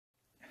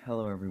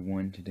Hello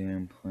everyone, today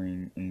I'm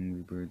playing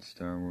Angry Birds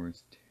Star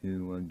Wars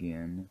 2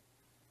 again.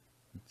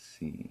 Let's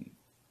see.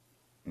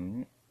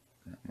 Oh,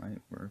 that might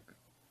work.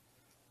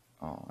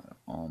 Oh, it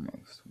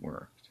almost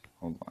worked.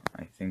 Hold on,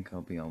 I think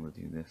I'll be able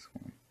to do this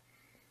one.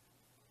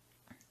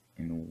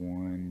 In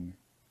one...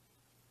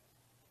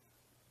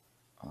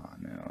 Oh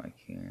no, I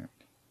can't.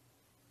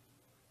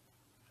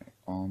 I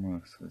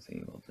almost was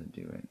able to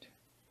do it.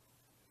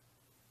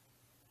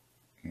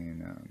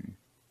 And,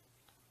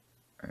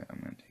 alright, I'm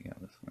gonna take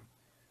out this one.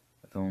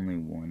 With only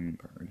one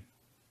bird.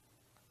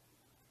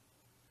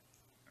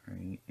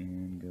 Alright,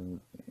 and go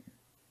there.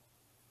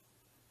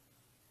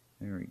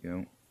 There we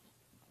go.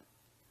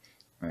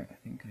 Alright, I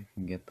think I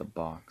can get the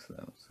box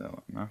though, so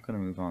I'm not going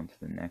to move on to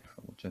the next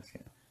level just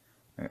yet.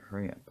 Alright,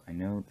 hurry up. I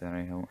know that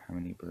I don't have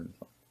any birds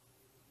left.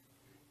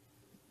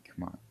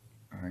 Come on.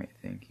 Alright,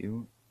 thank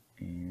you.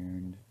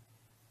 And,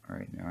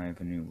 alright, now I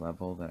have a new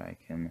level that I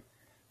can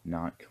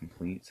not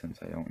complete since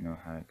I don't know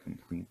how to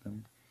complete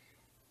them.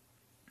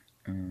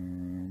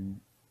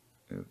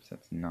 Oops,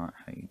 that's not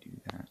how you do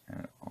that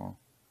at all.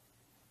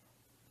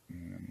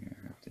 And I'm going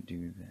to have to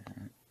do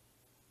that.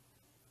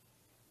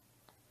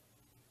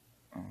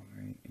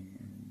 Alright,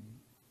 and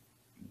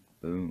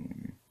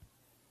boom.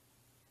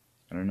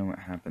 I don't know what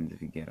happens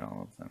if you get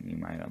all of them. You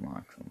might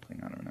unlock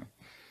something, I don't know.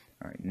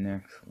 Alright,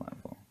 next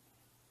level.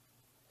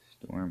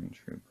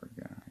 Stormtrooper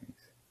guys.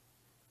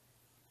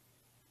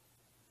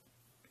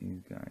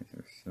 These guys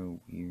are so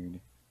weird.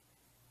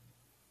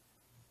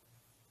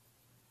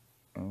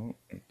 Oh,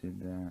 it did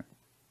that.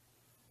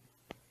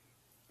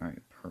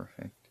 Alright,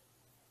 perfect.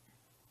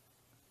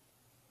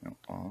 Now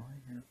all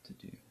I have to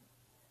do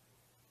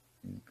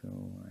is go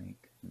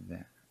like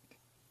that.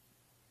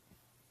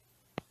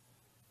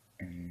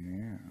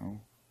 And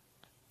now,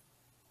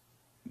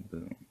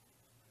 boom.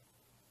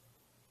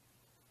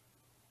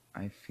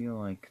 I feel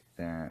like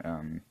that,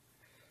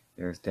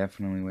 there's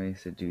definitely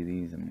ways to do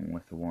these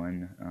with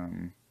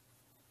one,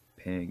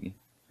 pig.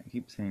 I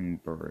keep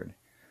saying bird,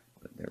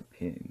 but they're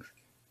pigs.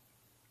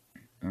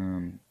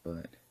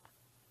 But,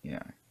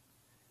 yeah.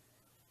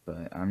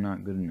 But I'm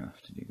not good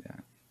enough to do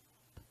that.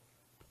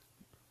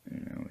 You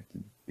know, it's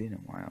been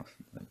a while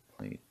since I've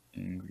played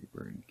Angry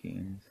Bird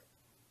games.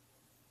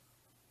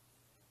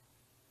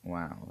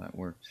 Wow, that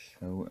worked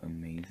so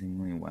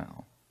amazingly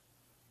well.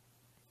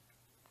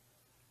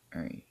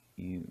 Alright,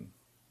 you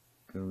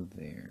go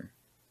there.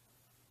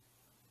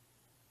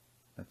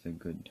 That's a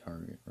good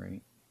target,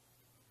 right?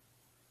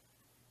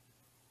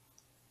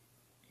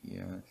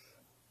 Yes.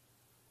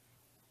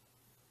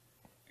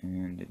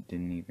 And it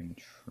didn't even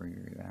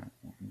trigger that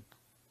one.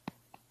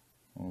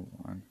 Hold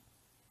on.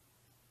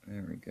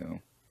 There we go.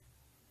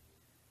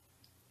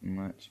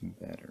 Much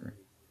better.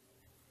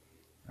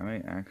 I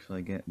might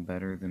actually get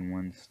better than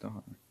 1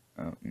 star.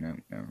 Oh, no,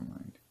 never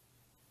mind.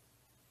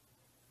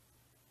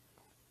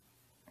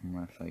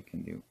 Unless I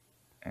can do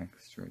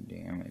extra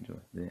damage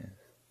with this.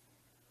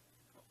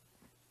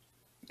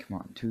 Come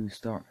on, 2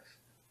 stars.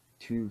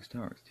 2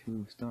 stars,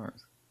 2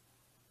 stars.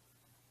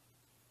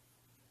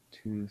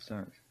 2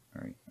 stars.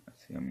 Alright,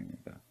 let's see how many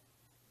I got.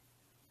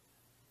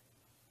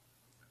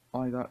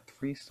 Oh, I got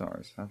 3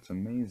 stars. That's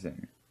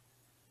amazing.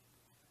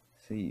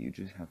 See, you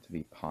just have to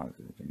be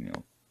positive and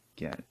you'll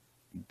get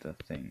the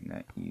thing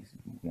that you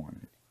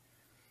wanted.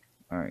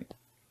 Alright.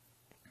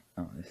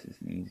 Oh, this is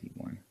an easy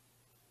one.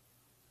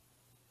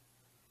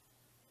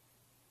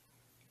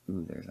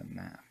 Ooh, there's a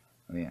map.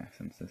 Oh yeah,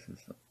 since this is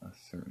a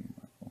certain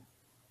level.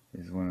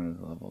 This is one of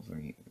those levels where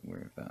you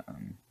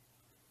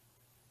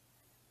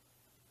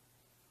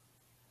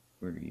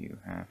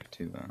have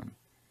to,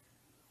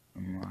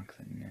 unlock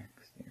the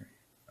next area.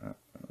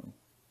 Uh-oh.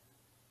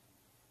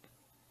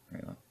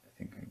 Alright, I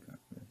think I got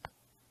this.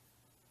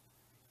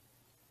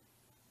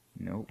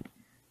 Nope.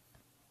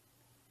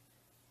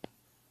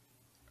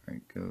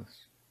 Alright,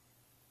 Ghost.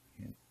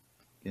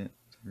 Get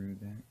through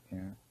that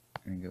gap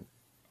and go.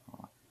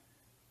 Aw,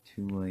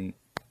 too late.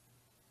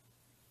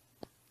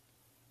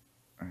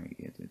 Alright,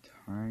 you have to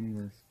time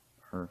this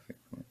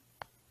perfectly.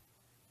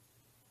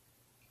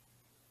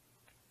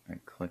 I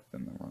clicked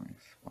in the wrong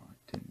spot,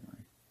 didn't I?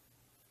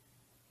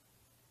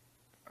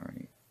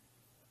 Alright.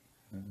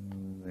 Go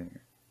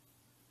there.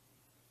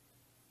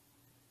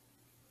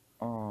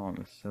 Oh, I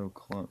was so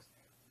close.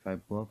 If I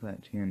blow up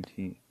that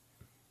TNT...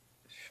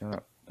 Shut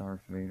up,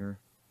 Darth Vader.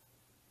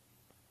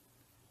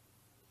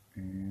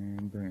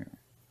 And bam.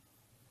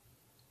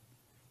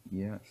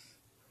 Yes.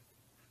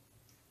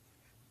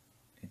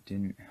 It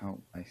didn't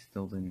help. I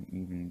still didn't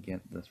even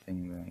get the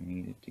thing that I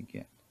needed to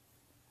get.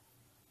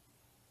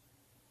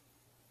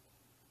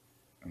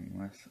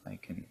 Unless I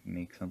can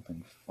make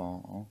something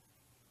fall.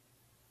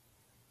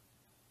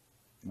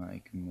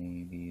 Like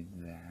maybe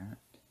that.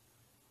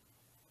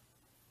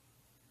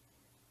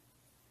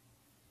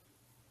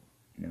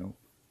 Nope.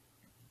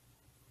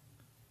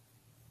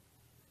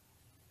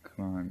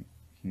 Come on.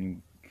 Can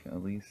you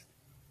at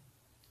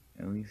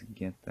least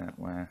get that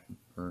last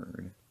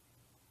bird?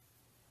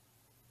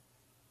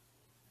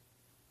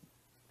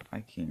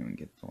 I can't even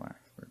get the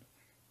last bird.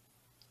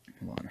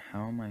 Hold on,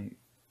 how am I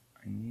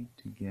need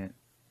to get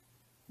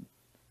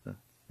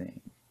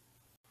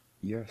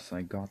Yes,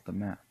 I got the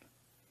map.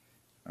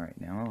 Alright,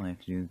 now all I have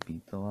to do is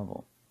beat the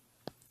level.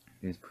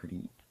 It is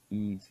pretty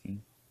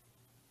easy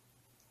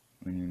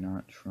when you're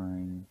not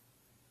trying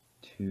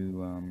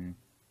to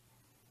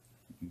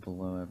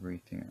blow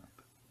everything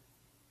up.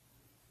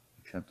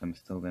 Except I'm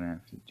still gonna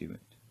have to do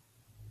it.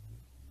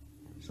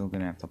 Still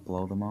gonna have to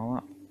blow them all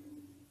up.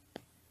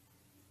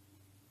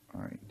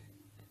 Alright.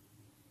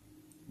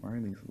 Why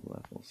are these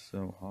levels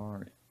so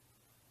hard?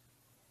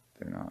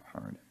 They're not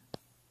hard.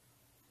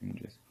 I'm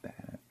just bad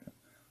at them.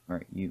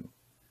 Alright, you.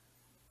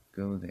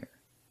 Go there.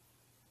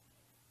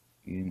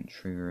 You didn't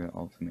trigger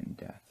ultimate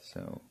death,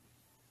 so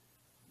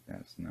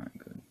that's not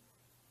good.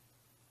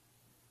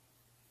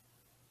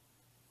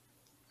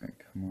 Alright,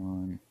 come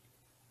on.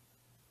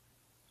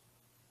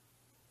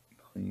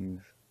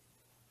 Please.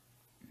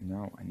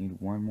 No, I need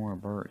one more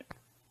bird.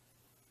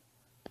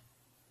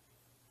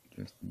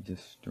 Just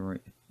destroy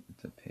it.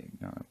 It's a pig,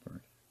 not a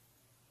bird.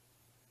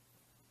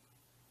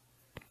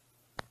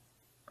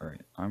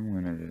 Alright, I'm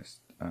gonna just,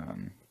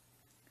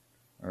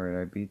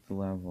 alright, I beat the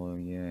level,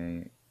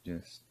 yay.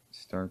 Just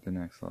start the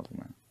next level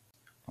now.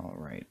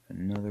 Alright,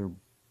 another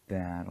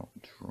battle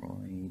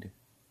droid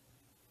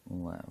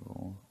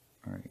level.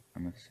 Alright,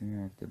 I'm assuming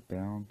I have to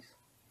bounce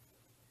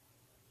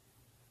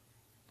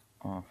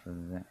off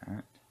of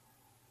that.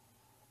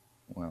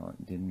 Well,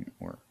 it didn't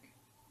work.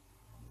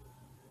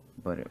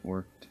 But it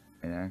worked.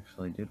 It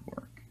actually did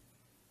work.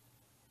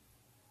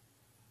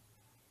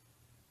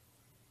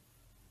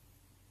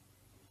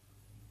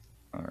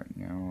 Alright,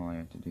 now all I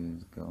have to do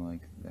is go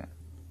like that.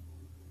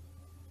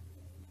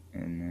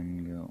 And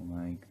then go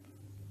like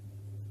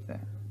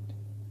that.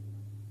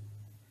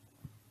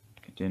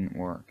 It didn't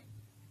work.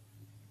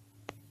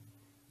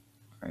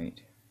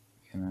 Alright,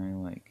 can I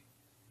like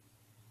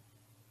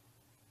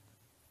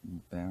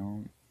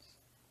bounce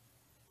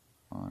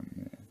on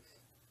this?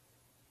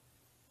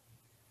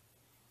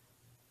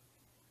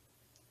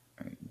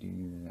 Alright,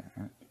 do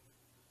that.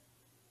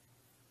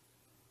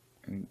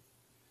 Alright,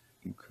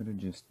 you could have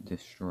just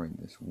destroyed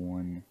this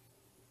one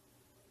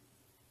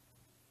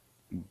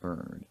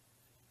bird,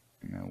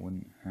 and I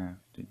wouldn't have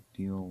to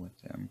deal with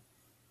them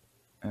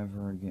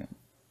ever again.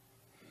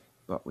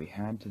 But we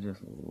had to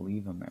just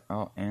leave them there.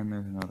 Oh, and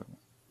there's another one.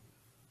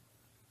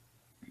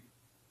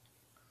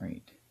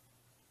 Right.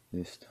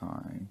 This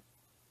time,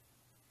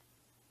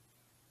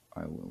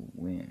 I will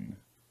win.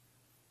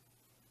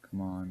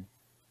 Come on.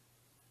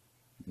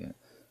 Yes.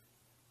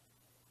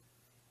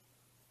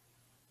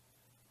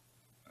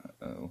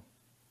 Uh-oh.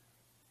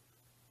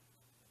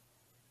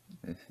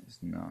 This is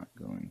not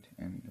going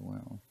to end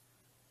well.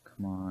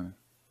 Come on.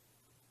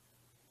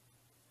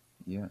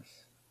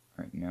 Yes.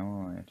 Alright, now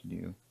all I have to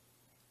do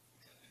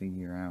is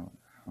figure out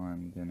how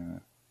I'm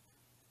gonna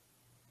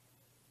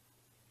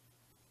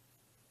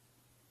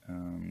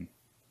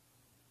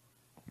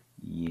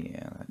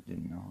yeah, that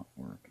did not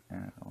work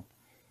at all.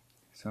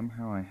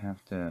 Somehow I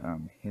have to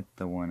hit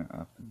the one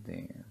up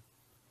there.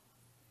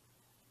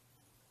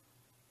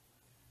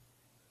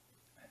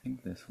 I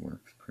think this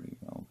works pretty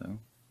well though.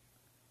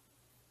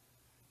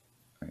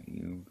 Alright,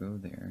 you go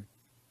there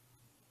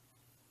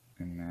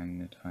and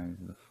magnetize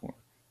the fork.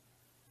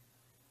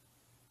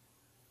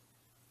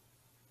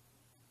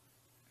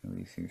 At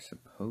least you're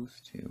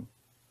supposed to,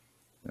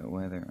 but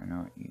whether or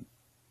not you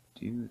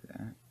do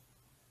that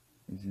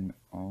isn't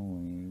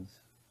always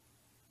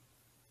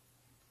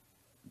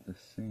the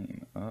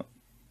same. Oh,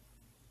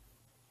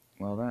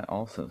 well, that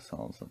also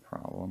solves the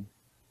problem.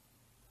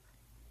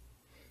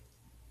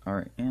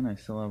 Alright, and I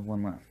still have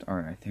one left.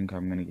 Alright, I think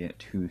I'm gonna get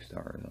 2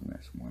 stars on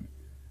this one.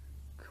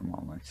 Come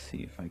on, let's see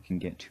if I can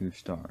get 2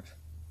 stars.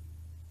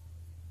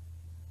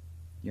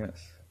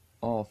 Yes,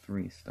 all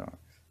 3 stars.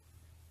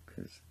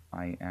 Because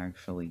I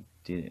actually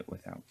did it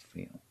without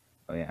fail.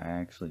 Oh yeah, I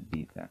actually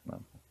beat that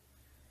level.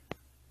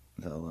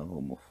 The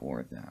level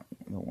before that,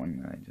 the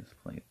one that I just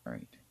played.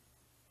 Right.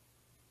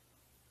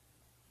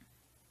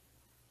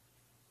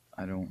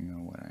 I don't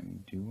know what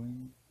I'm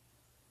doing,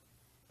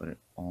 but it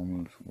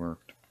almost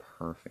worked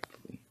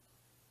perfectly.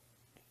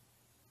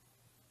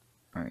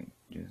 Alright,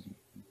 just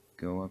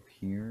go up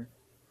here,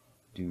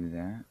 do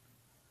that,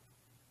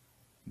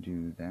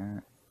 do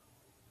that.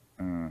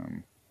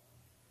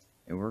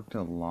 It worked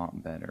a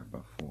lot better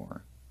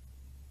before.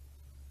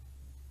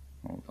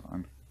 Hold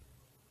on.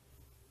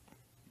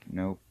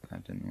 Nope,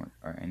 that didn't work.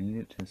 Alright, I need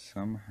it to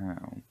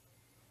somehow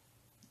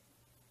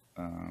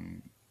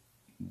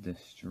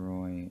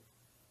destroy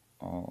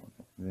all of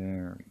it.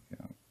 There we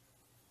go.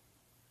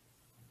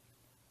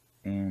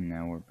 And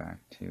now we're back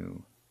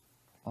to...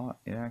 Oh,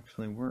 it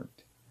actually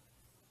worked.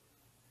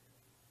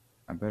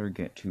 I better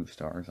get 2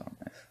 stars on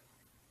this.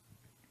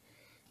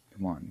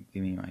 Come on,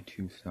 give me my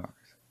 2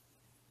 stars.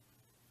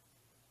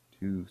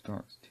 2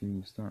 stars,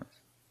 2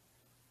 stars.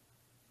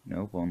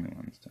 Nope, only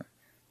 1 star.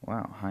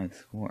 Wow, high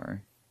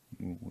score.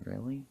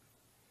 Really?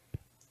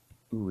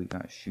 Ooh, we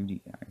got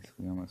shooty guys.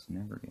 We almost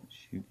never get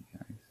shooty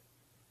guys.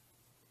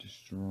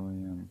 Destroy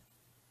him.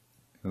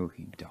 Oh,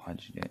 he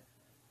dodged it.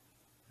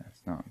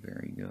 That's not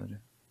very good.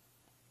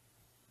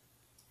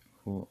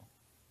 Cool.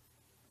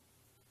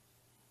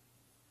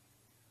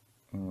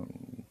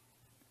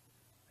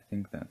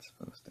 that's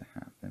supposed to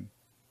happen.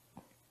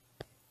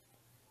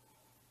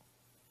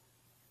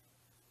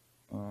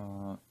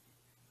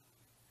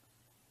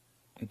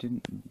 It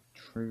didn't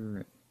trigger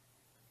it.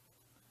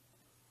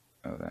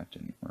 Oh, that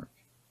didn't work.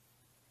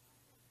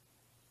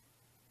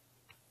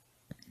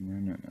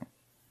 No.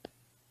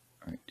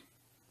 Alright.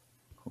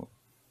 Cool.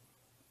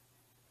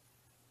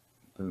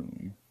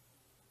 Boom.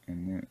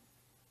 And then...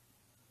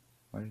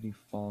 Why did he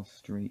fall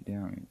straight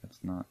down?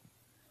 That's not...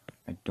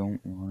 I don't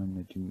want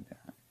him to do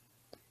that.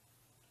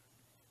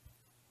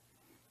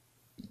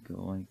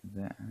 Go like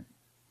that.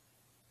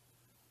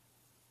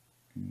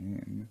 And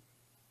then...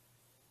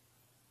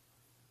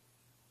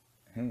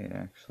 Hey, it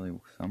actually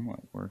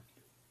somewhat worked.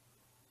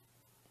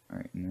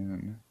 Alright, and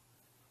then...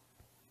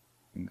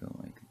 We can go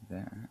like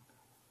that.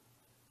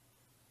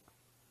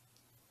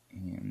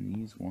 And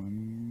these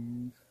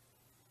ones...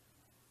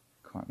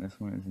 Come on, this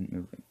one isn't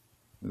moving.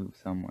 Move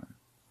somewhere.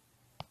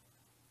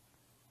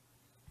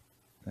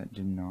 That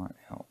did not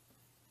help.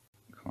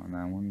 Come on,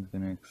 that one's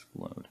gonna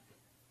explode.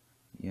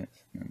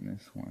 Yes, and then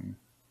this one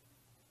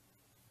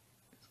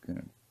is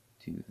gonna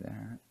do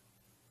that.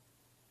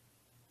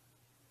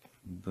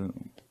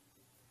 Boom.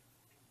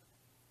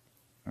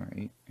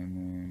 Alright, and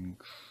then...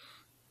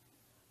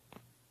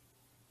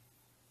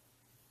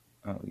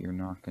 Oh, you're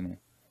not gonna...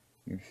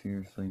 You're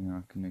seriously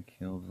not gonna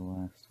kill the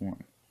last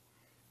one.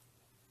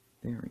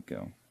 There we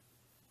go.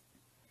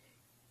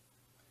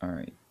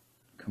 Alright,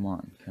 come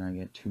on. Can I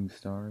get 2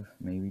 stars?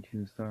 Maybe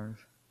 2 stars?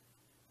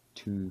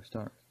 2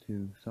 stars.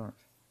 2 stars.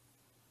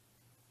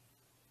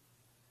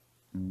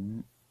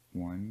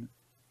 1.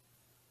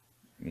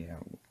 Yeah,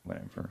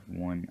 whatever.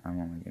 1. I'm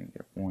only gonna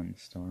get 1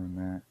 star in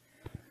that.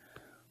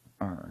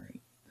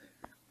 Alright.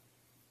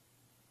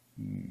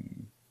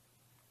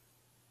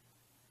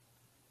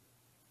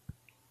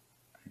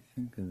 I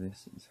think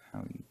this is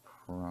how you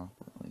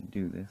properly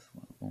do this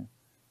level.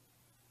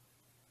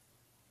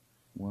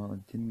 Well,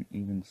 it didn't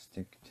even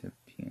stick to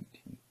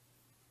TNT.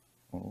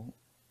 Oh.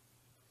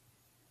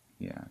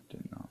 Yeah, it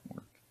did not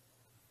work.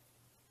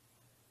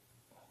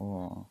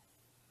 Oh.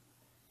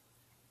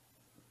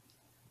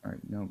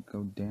 Alright, no,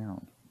 go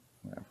down.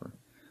 Whatever.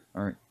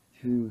 Alright,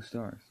 2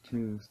 stars,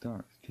 2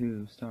 stars,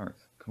 2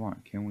 stars. Come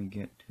on, can we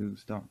get 2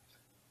 stars?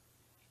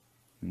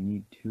 We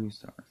need 2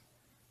 stars.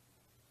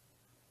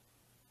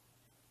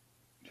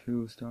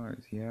 2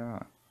 stars, yeah.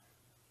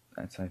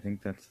 I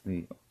think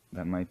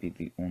that might be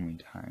the only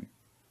time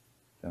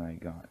that I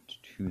got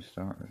 2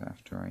 stars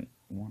after I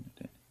wanted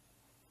it.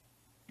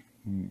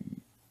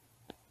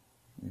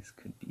 This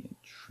could be a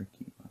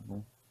tricky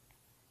level.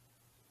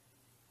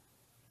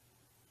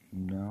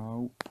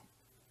 No.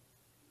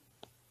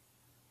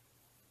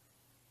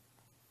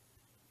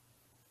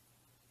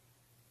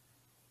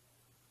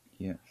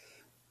 Yes.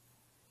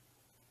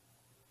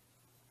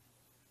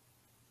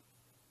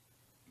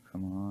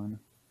 Come on.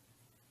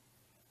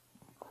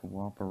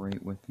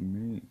 Cooperate with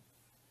me.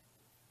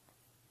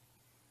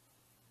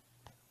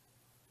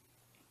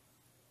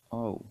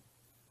 Oh.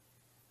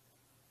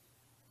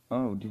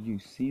 Oh, did you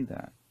see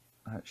that?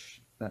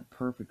 That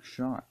perfect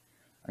shot.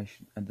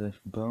 The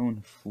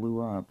bone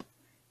flew up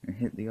and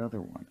hit the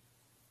other one.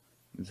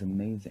 It was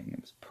amazing.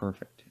 It was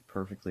perfect.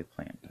 Perfectly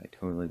planned. I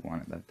totally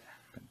wanted that to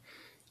happen.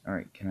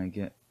 Alright, can I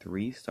get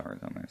 3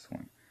 stars on this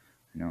one?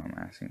 I know I'm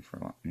asking for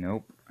a lot.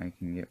 Nope, I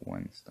can get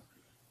 1 star.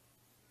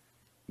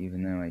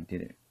 Even though I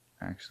did it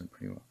actually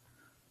pretty well.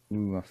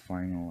 Ooh, a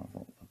final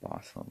level. The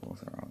boss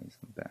levels are always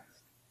the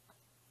best.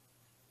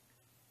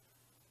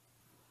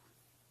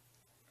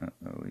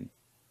 Uh-oh,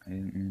 I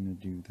didn't mean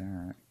to do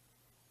that.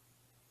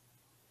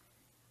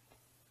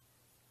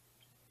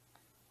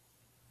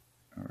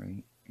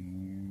 Alright,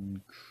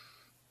 and...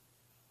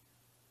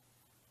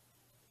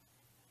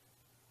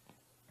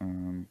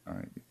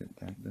 alright,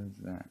 that does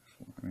that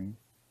for me.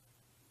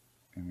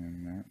 And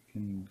then that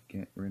can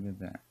get rid of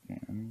that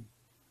one.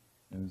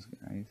 Those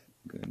guys,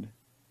 good.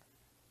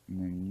 And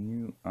then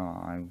you,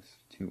 I was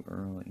too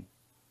early.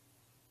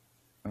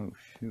 Oh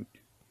shoot.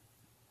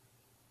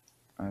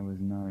 I was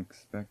not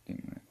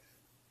expecting this.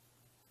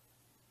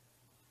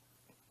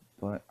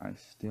 But I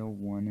still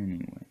won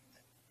anyways.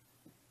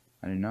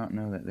 I did not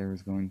know that there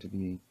was going to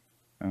be,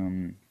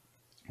 one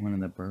of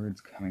the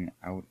birds coming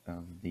out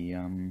of the,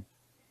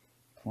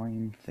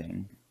 flame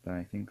thing, but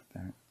I think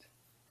that,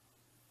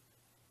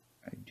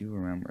 I do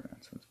remember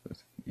that's what's supposed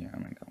to, yeah,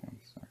 and I got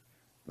 1 star.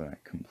 But I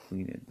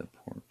completed the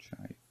pork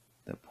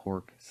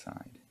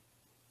side.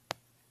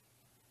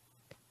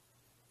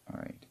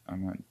 Alright,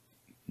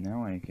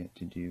 now I get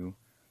to do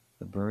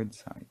the bird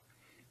side.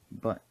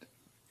 But,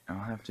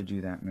 I'll have to do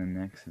that in the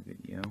next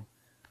video.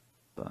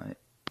 But,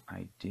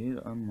 I did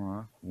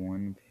unlock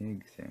 1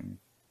 pig thing.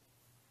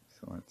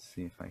 So let's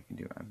see if I can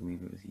do it. I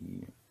believe it was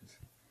years.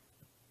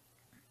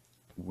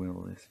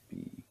 Will this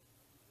be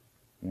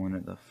one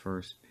of the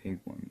first pig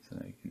ones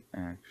that I can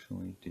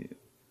actually do?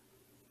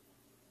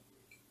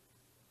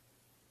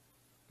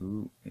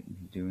 Ooh, it's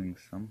doing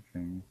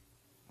something.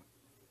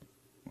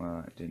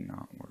 Well, it did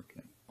not work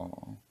at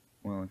all.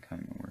 Well, it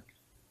kind of worked,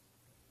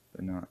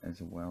 but not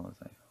as well as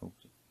I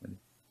hoped it would.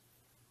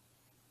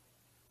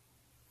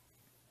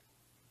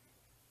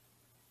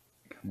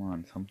 come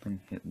on, something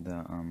hit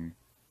the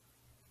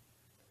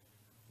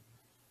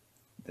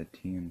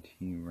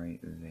TNT right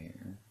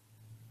there.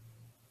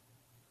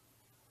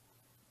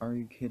 Are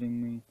you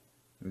kidding me?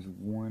 There's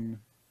one,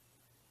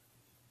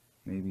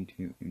 maybe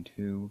two, and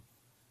two.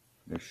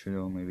 There should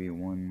only be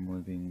one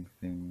living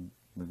thing,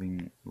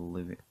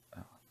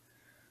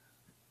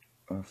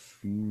 a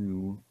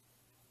few.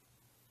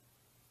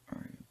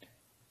 Alright.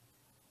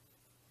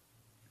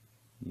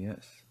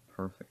 Yes,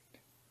 perfect.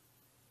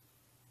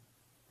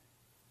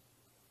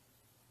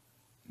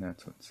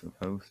 That's what's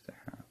supposed to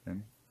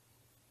happen.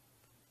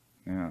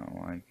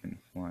 Now I can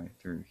fly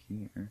through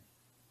here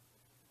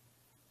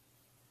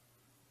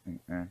and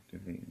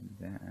activate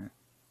that.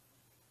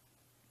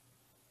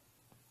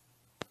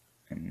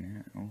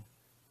 And now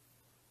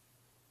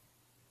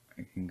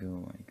I can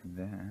go like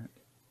that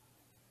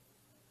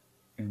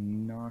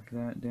and knock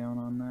that down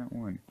on that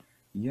one.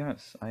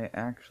 Yes, I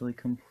actually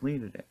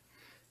completed it.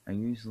 I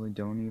usually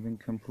don't even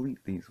complete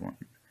these ones,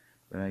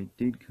 but I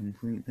did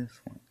complete this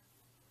one.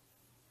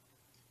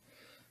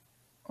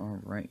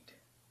 Alright.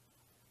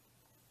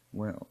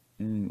 Well,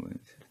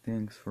 anyways,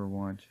 thanks for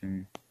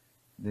watching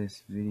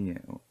this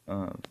video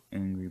of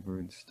Angry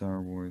Birds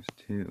Star Wars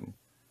 2.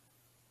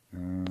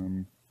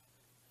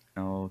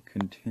 I'll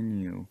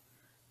continue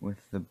with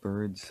the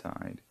bird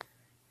side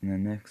in the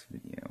next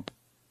video.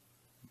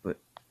 But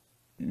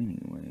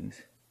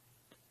anyways,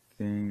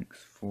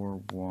 thanks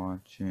for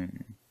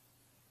watching.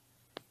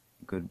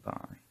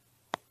 Goodbye.